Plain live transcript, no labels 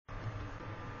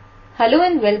Hello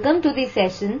and welcome to the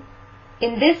session.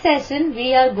 In this session,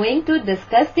 we are going to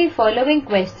discuss the following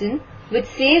question, which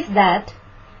says that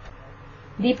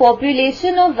the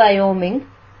population of Wyoming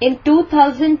in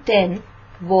 2010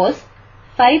 was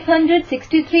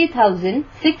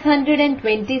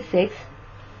 563,626.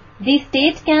 The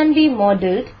state can be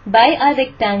modeled by a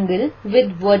rectangle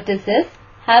with vertices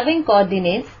having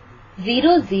coordinates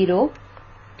 0, 0,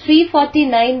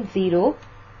 349, 0,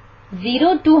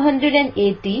 0,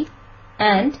 280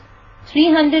 and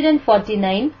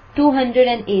 349,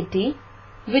 280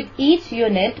 with each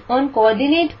unit on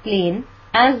coordinate plane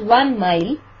as 1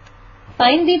 mile.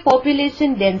 Find the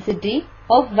population density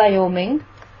of Wyoming.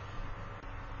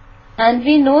 And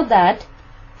we know that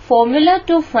formula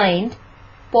to find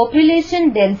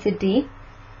population density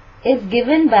is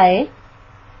given by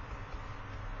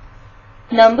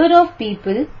number of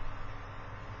people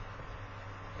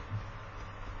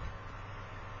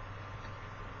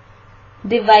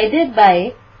divided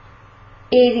by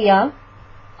area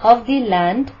of the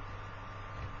land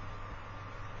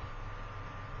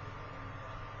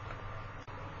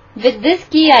With this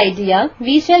key idea,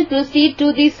 we shall proceed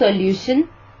to the solution.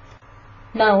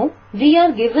 Now, we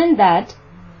are given that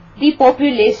the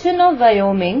population of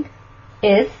Wyoming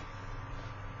is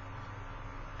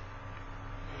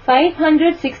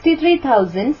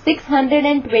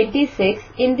 563,626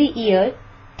 in the year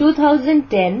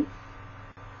 2010,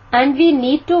 and we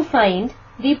need to find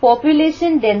the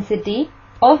population density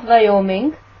of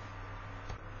Wyoming.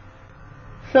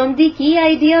 From the key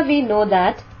idea, we know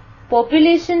that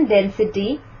population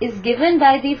density is given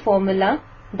by the formula,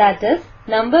 that is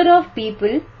number of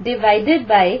people divided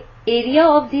by area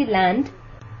of the land.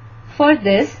 For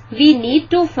this, we need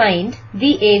to find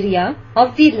the area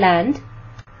of the land.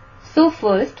 So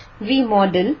first, we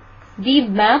model the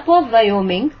map of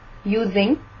Wyoming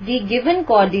using the given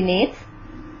coordinates,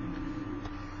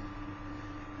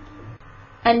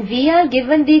 and we are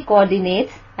given the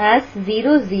coordinates as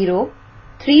 0, 0,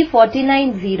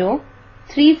 349, 0,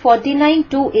 349,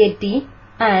 280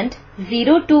 and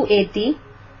 0, 280.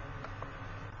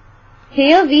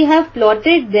 Here we have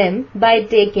plotted them by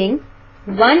taking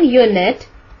 1 unit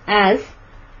as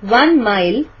 1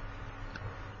 mile.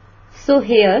 So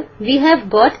here we have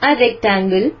got a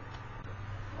rectangle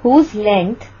whose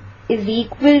length is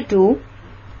equal to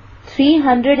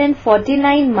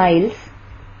 349 miles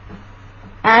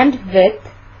and width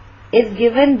is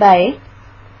given by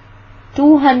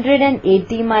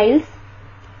 280 miles.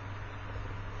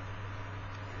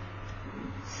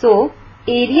 So,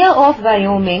 area of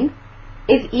Wyoming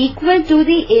is equal to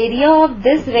the area of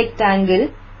this rectangle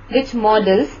which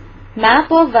models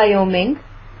map of Wyoming.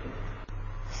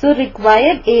 So,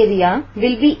 required area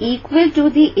will be equal to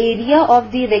the area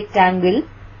of the rectangle,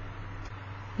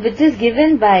 which is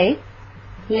given by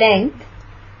length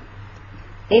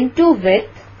into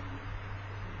width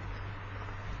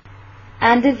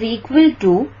and is equal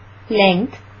to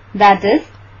length, that is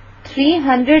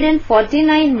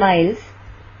 349 miles,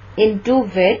 into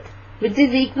width, which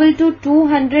is equal to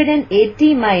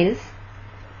 280 miles,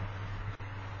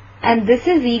 and this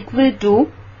is equal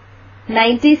to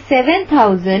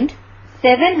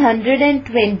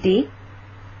 97,720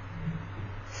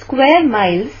 square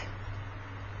miles.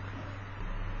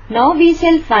 Now we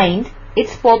shall find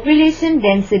its population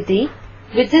density,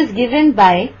 which is given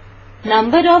by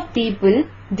number of people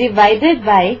divided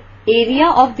by area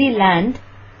of the land,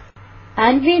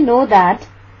 and we know that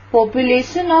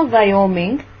population of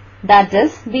Wyoming, that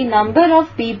is the number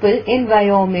of people in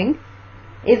Wyoming,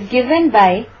 is given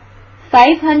by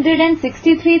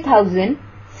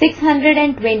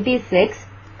 563,626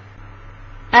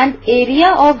 and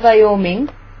area of Wyoming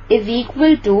is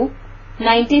equal to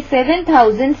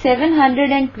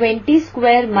 97,720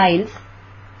 square miles.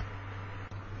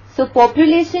 So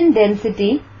population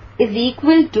density is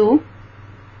equal to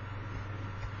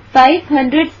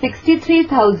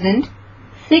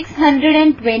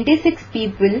 563,626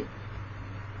 people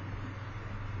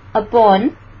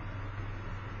upon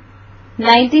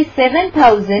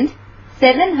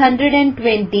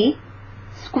 97,720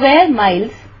 square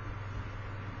miles,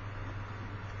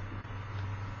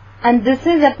 and this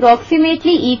is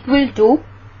approximately equal to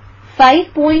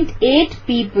 5.8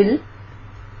 people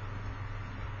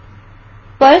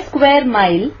per square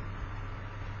mile.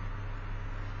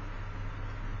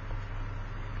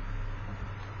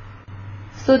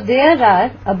 So there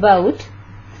are about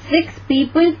 6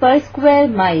 people per square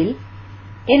mile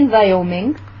in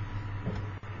Wyoming,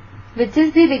 which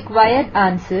is the required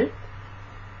answer.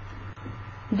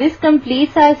 This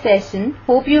completes our session.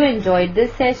 Hope you enjoyed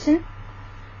this session.